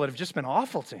people that have just been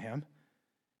awful to him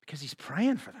because he's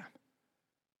praying for them.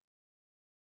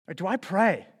 Right, do I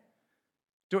pray?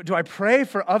 Do I pray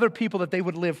for other people that they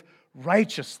would live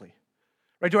righteously?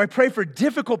 Right, do I pray for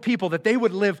difficult people that they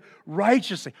would live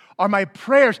righteously? Are my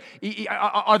prayers,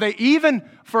 are they even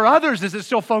for others? Is it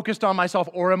still focused on myself?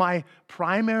 Or am I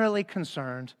primarily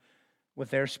concerned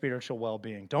with their spiritual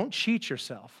well-being? Don't cheat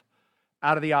yourself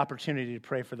out of the opportunity to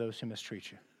pray for those who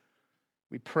mistreat you.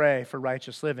 We pray for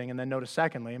righteous living. And then notice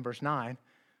secondly, in verse 9,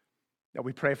 that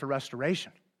we pray for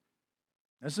restoration.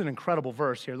 This is an incredible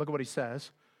verse here. Look at what he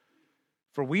says.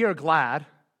 For we are glad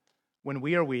when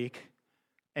we are weak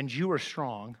and you are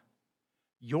strong.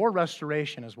 Your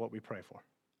restoration is what we pray for.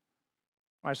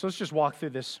 All right, so let's just walk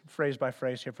through this phrase by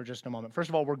phrase here for just a moment. First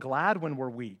of all, we're glad when we're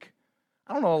weak.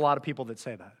 I don't know a lot of people that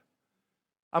say that.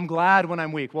 I'm glad when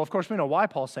I'm weak. Well, of course, we know why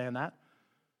Paul's saying that.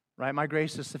 Right? My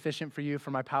grace is sufficient for you, for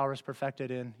my power is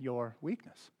perfected in your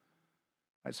weakness.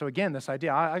 Right, so again, this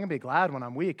idea, I'm going to be glad when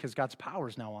I'm weak because God's power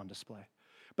is now on display.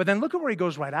 But then look at where he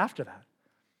goes right after that.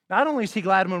 Not only is he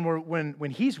glad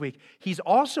when he's weak, he's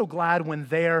also glad when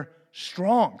they're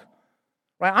strong.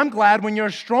 Right? I'm glad when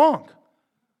you're strong.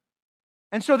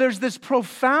 And so there's this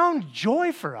profound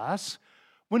joy for us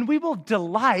when we will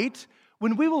delight,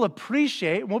 when we will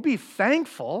appreciate, and we'll be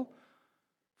thankful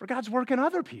for God's work in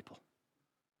other people.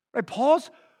 Right?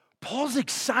 Paul's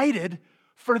excited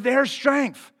for their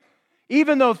strength,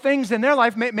 even though things in their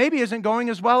life maybe isn't going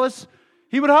as well as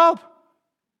he would hope.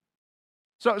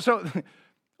 So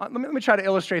let me try to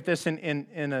illustrate this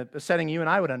in a setting you and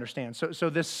I would understand. So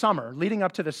this summer, leading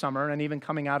up to this summer, and even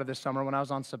coming out of this summer when I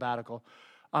was on sabbatical,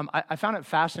 I found it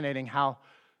fascinating how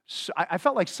I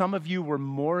felt like some of you were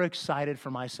more excited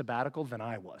for my sabbatical than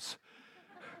I was.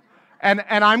 And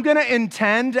I'm going to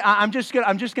intend, I'm going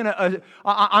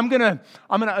to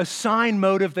assign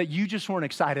motive that you just weren't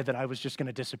excited that I was just going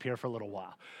to disappear for a little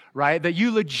while, right? That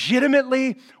you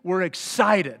legitimately were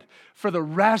excited for the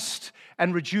rest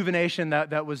and rejuvenation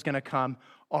that was going to come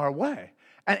our way.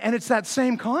 And it's that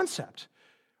same concept,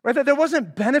 right? That there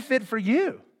wasn't benefit for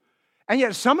you. And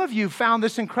yet some of you found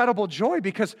this incredible joy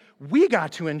because we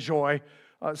got to enjoy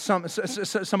some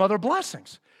other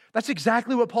blessings. That's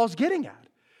exactly what Paul's getting at.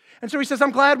 And so he says, I'm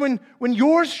glad when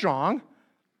you're strong.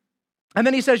 And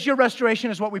then he says, your restoration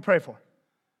is what we pray for.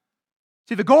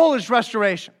 See, the goal is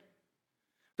restoration.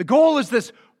 The goal is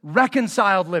this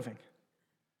reconciled living.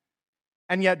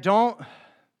 And yet don't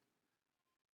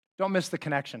miss the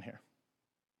connection here.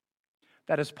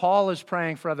 That as Paul is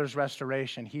praying for others'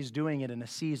 restoration, he's doing it in a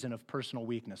season of personal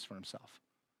weakness for himself.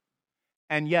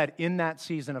 And yet, in that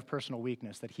season of personal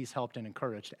weakness that he's helped and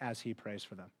encouraged as he prays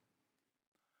for them.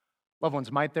 Loved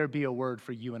ones, might there be a word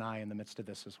for you and I in the midst of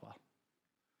this as well?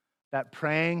 That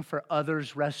praying for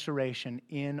others' restoration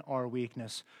in our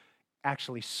weakness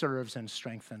actually serves and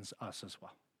strengthens us as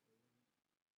well.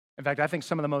 In fact, I think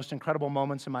some of the most incredible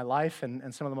moments in my life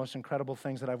and some of the most incredible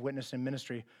things that I've witnessed in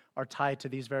ministry are tied to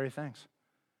these very things.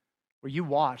 Where you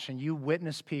watch and you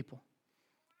witness people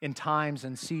in times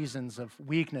and seasons of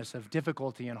weakness, of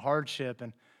difficulty and hardship,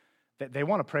 and they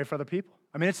want to pray for other people.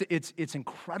 I mean, it's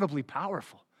incredibly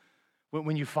powerful.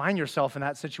 When you find yourself in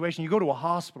that situation, you go to a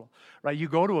hospital, right? You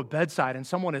go to a bedside and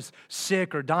someone is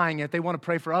sick or dying, yet they want to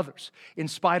pray for others in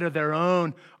spite of their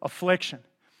own affliction.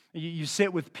 You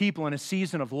sit with people in a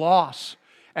season of loss,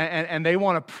 and they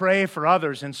want to pray for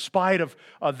others in spite of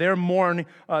their mourning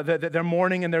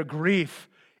and their grief.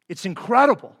 It's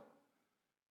incredible.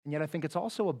 And yet I think it's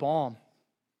also a balm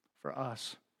for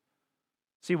us.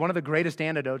 See, one of the greatest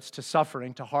antidotes to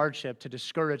suffering, to hardship, to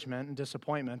discouragement and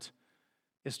disappointment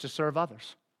is to serve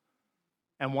others.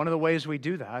 And one of the ways we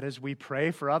do that is we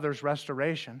pray for others'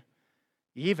 restoration,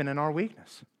 even in our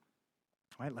weakness.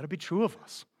 Right? Let it be true of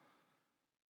us.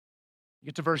 You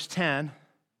get to verse 10,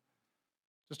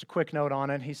 just a quick note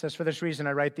on it. He says, for this reason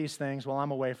I write these things while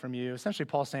I'm away from you. Essentially,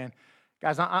 Paul's saying,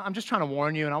 guys, I'm just trying to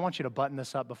warn you, and I want you to button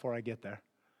this up before I get there.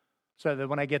 So that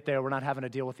when I get there, we're not having to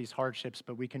deal with these hardships,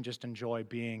 but we can just enjoy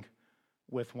being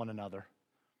with one another.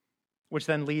 Which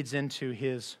then leads into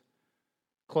his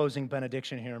closing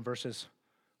benediction here in verses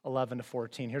 11 to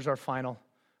 14. Here's our final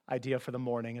idea for the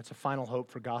morning. It's a final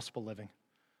hope for gospel living.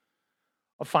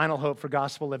 A final hope for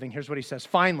gospel living. Here's what he says.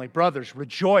 Finally, brothers,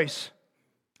 rejoice,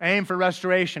 aim for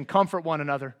restoration, comfort one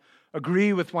another,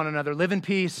 agree with one another, live in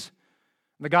peace.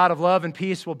 The God of love and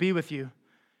peace will be with you.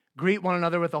 Greet one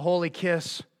another with a holy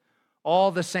kiss.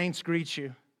 All the saints greet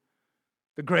you.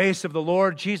 The grace of the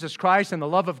Lord Jesus Christ and the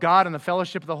love of God and the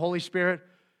fellowship of the Holy Spirit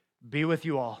be with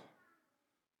you all.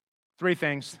 Three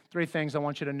things I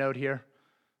want you to note here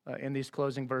in these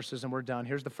closing verses, and we're done.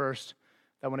 Here's the first,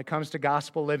 that when it comes to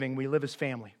gospel living, we live as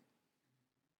family.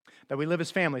 That we live as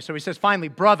family. So he says, finally,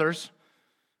 brothers,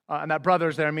 and that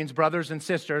brothers there means brothers and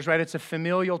sisters, right? It's a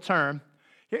familial term.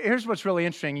 Here's what's really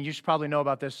interesting, and you should probably know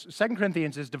about this. 2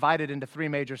 Corinthians is divided into three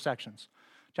major sections.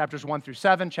 Chapters 1 through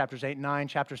 7, chapters 8 and 9,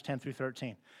 chapters 10 through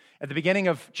 13. At the beginning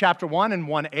of chapter 1 and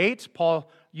 1:8, Paul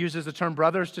uses the term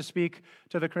brothers to speak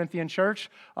to the Corinthian church.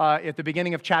 At the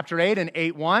beginning of chapter 8 and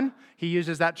 8:1, he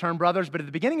uses that term brothers. But at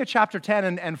the beginning of chapter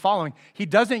 10 and following, he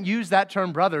doesn't use that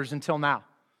term brothers until now.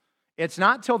 It's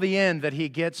not till the end that he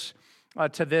gets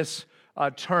to this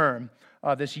term,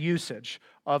 this usage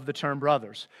of the term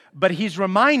brothers. But he's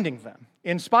reminding them,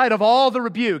 in spite of all the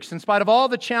rebukes, in spite of all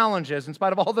the challenges, in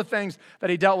spite of all the things that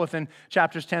he dealt with in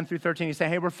chapters 10 through 13, he's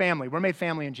saying, hey, we're family. We're made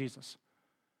family in Jesus.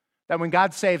 That when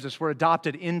God saves us, we're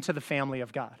adopted into the family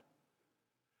of God.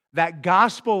 That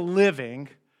gospel living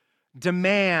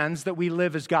demands that we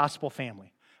live as gospel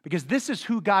family. Because this is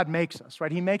who God makes us,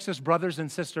 right? He makes us brothers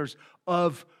and sisters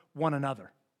of one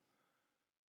another.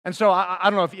 And so I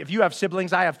don't know if you have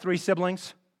siblings. I have 3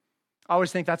 siblings. I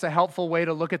always think that's a helpful way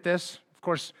to look at this. Of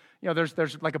course, you know,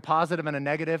 there's like a positive and a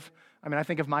negative. I mean, I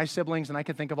think of my siblings, and I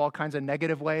can think of all kinds of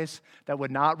negative ways that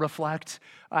would not reflect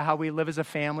how we live as a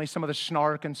family. Some of the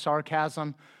snark and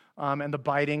sarcasm and the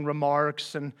biting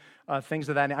remarks and things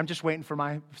of that. I'm just waiting for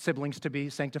my siblings to be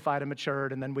sanctified and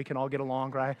matured, and then we can all get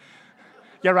along, right?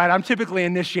 Yeah, right. I'm typically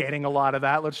initiating a lot of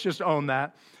that. Let's just own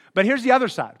that. But here's the other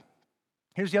side.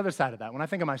 Here's the other side of that. When I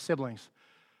think of my siblings,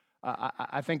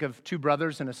 I think of 2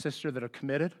 brothers and a sister that are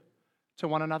committed to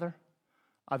one another,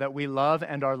 that we love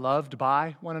and are loved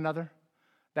by one another,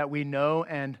 that we know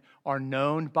and are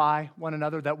known by one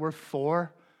another, that we're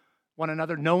for one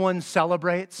another. No one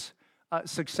celebrates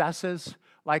successes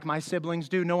like my siblings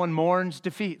do. No one mourns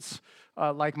defeats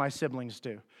like my siblings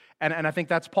do. And I think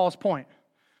that's Paul's point,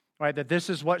 right? That this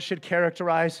is what should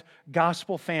characterize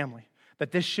gospel family.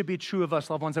 That this should be true of us,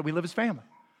 loved ones, that we live as family.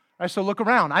 Right, so look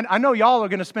around. I know y'all are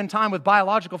going to spend time with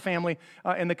biological family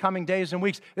in the coming days and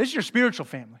weeks. This is your spiritual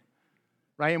family,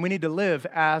 right? And we need to live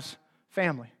as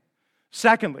family.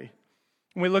 Secondly,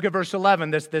 when we look at verse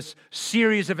 11, this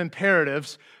series of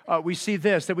imperatives, we see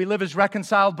this, that we live as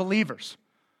reconciled believers,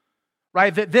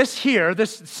 right? That this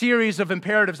series of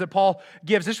imperatives that Paul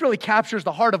gives, this really captures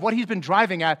the heart of what he's been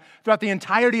driving at throughout the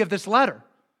entirety of this letter.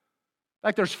 In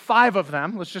fact, there's 5 of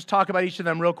them. Let's just talk about each of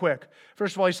them real quick.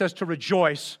 First of all, he says to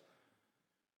rejoice.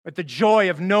 But the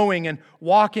joy of knowing and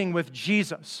walking with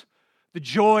Jesus, the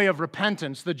joy of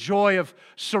repentance, the joy of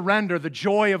surrender, the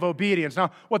joy of obedience. Now,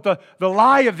 what the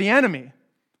lie of the enemy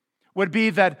would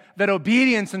be that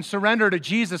obedience and surrender to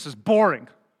Jesus is boring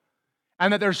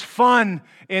and that there's fun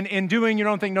in doing your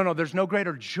own thing. No, there's no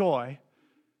greater joy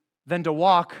than to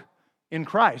walk in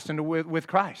Christ and with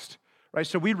Christ, right?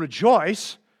 So we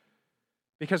rejoice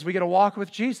because we get to walk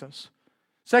with Jesus.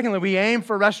 Secondly, we aim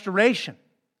for restoration.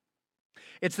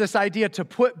 It's this idea to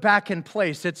put back in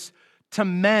place. It's to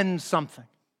mend something.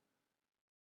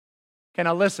 Okay,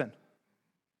 now listen.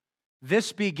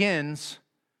 This begins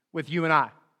with you and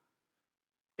I.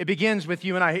 It begins with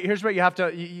you and I. Here's what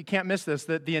you can't miss this,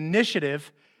 that the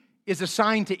initiative is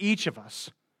assigned to each of us.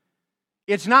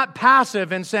 It's not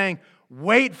passive in saying,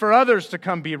 wait for others to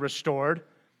come be restored.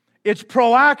 It's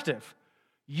proactive.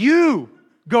 You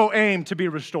go aim to be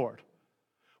restored.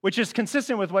 Which is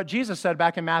consistent with what Jesus said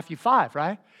back in Matthew 5,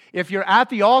 right? If you're at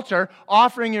the altar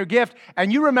offering your gift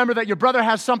and you remember that your brother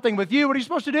has something with you, what are you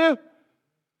supposed to do?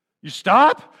 You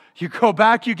stop, you go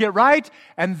back, you get right,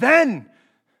 and then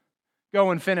go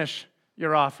and finish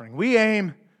your offering. We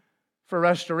aim for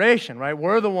restoration, right?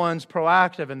 We're the ones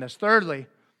proactive in this. Thirdly,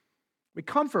 we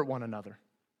comfort one another.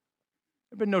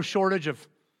 There's been no shortage of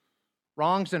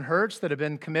wrongs and hurts that have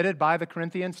been committed by the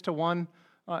Corinthians to one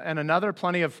and another,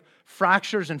 plenty of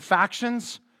fractures and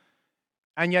factions,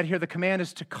 and yet here the command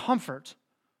is to comfort.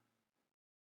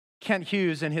 Kent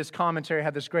Hughes, in his commentary,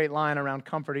 had this great line around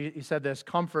comfort. He said this,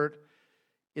 comfort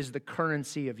is the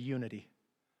currency of unity.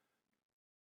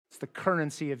 It's the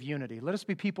currency of unity. Let us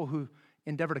be people who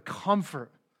endeavor to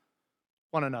comfort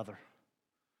one another.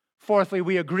 Fourthly,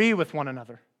 we agree with one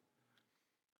another.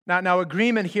 Now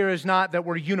agreement here is not that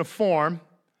we're uniform,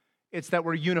 it's that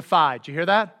we're unified. Do you hear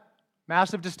that?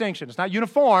 Massive distinction. It's not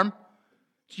uniform,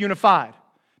 it's unified.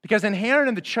 Because inherent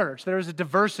in the church, there is a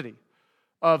diversity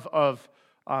of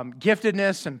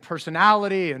giftedness and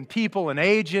personality and people and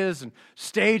ages and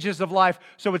stages of life.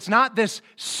 So it's not this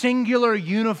singular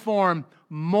uniform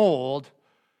mold.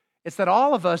 It's that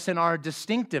all of us in our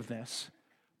distinctiveness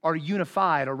are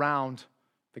unified around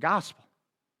the gospel.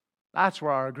 That's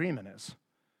where our agreement is.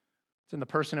 It's in the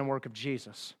person and work of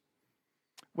Jesus,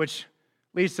 which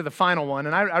leads to the final one,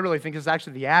 and I really think this is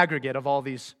actually the aggregate of all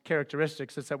these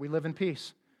characteristics. It's that we live in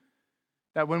peace.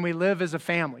 That when we live as a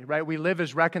family, right, we live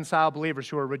as reconciled believers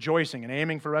who are rejoicing and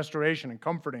aiming for restoration and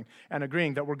comforting and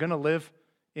agreeing that we're going to live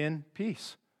in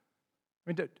peace.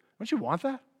 I mean, don't you want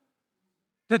that?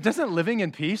 Doesn't living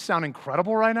in peace sound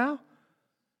incredible right now?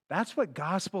 That's what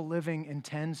gospel living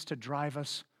intends to drive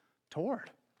us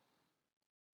toward.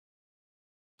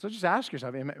 So just ask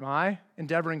yourself, am I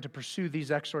endeavoring to pursue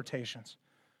these exhortations?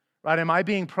 Right? Am I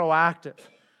being proactive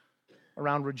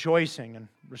around rejoicing and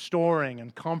restoring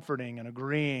and comforting and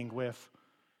agreeing with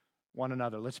one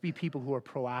another? Let's be people who are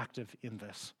proactive in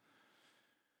this.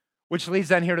 Which leads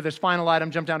then here to this final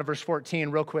item. Jump down to verse 14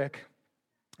 real quick.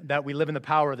 That we live in the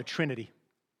power of the Trinity.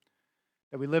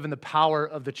 That we live in the power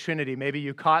of the Trinity. Maybe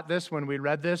you caught this when we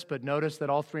read this, but notice that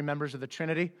all 3 members of the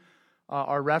Trinity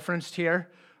are referenced here.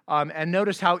 And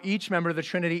notice how each member of the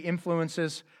Trinity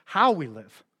influences how we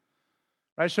live.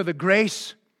 Right? So the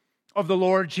grace of the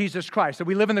Lord Jesus Christ, that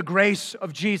we live in the grace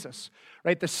of Jesus,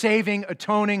 right? The saving,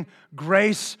 atoning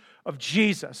grace of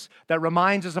Jesus that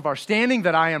reminds us of our standing,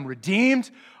 that I am redeemed,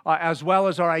 as well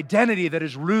as our identity that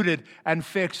is rooted and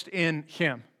fixed in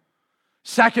Him.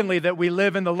 Secondly, that we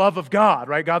live in the love of God,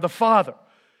 right? God the Father.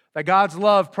 That God's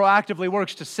love proactively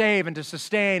works to save and to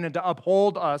sustain and to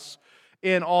uphold us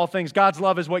in all things. God's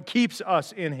love is what keeps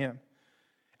us in Him.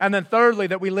 And then thirdly,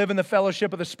 that we live in the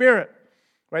fellowship of the Spirit,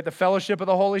 right? The fellowship of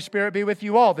the Holy Spirit be with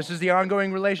you all. This is the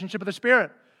ongoing relationship of the Spirit.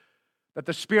 That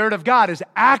the Spirit of God is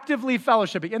actively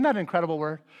fellowshipping. Isn't that an incredible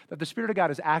word? That the Spirit of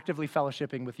God is actively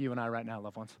fellowshipping with you and I right now,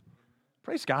 loved ones.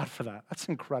 Praise God for that. That's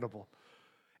incredible.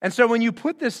 And so when you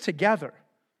put this together,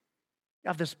 you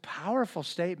have this powerful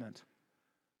statement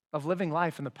of living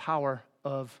life in the power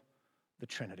of the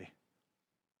Trinity.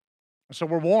 So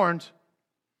we're warned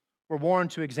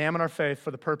to examine our faith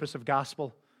for the purpose of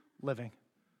gospel living.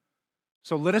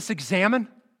 So let us examine,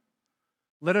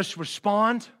 let us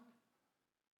respond,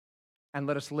 and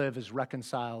let us live as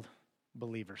reconciled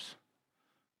believers.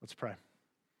 Let's pray.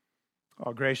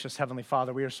 Oh, gracious Heavenly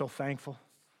Father, we are so thankful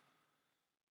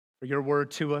for your word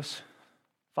to us.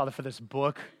 Father, for this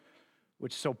book,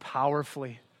 which so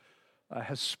powerfully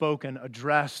has spoken,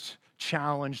 addressed,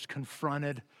 challenged,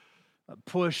 confronted,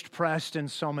 pushed, pressed in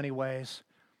so many ways.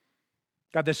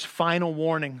 God, this final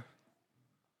warning,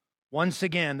 once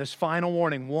again,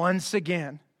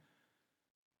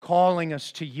 calling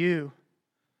us to you,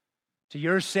 to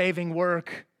your saving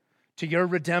work, to your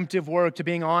redemptive work, to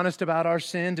being honest about our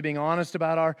sin, to being honest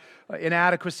about our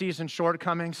inadequacies and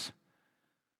shortcomings,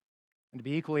 and to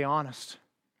be equally honest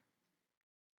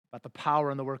about the power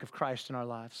and the work of Christ in our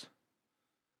lives.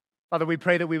 Father, we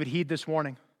pray that we would heed this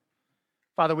warning.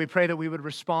 Father, we pray that we would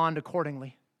respond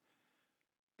accordingly.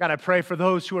 God, I pray for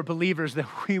those who are believers that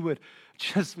we would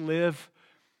just live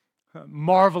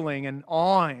marveling and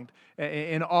awing,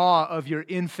 in awe of your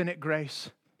infinite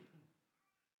grace.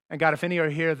 And God, if any are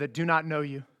here that do not know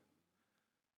you,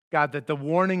 God, that the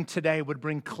warning today would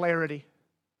bring clarity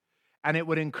and it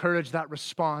would encourage that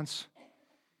response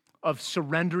of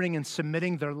surrendering and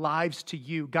submitting their lives to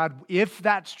you. God, if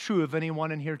that's true of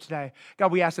anyone in here today,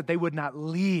 God, we ask that they would not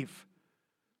leave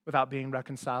without being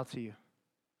reconciled to you.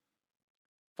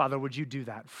 Father, would you do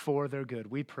that for their good?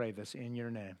 We pray this in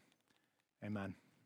your name. Amen.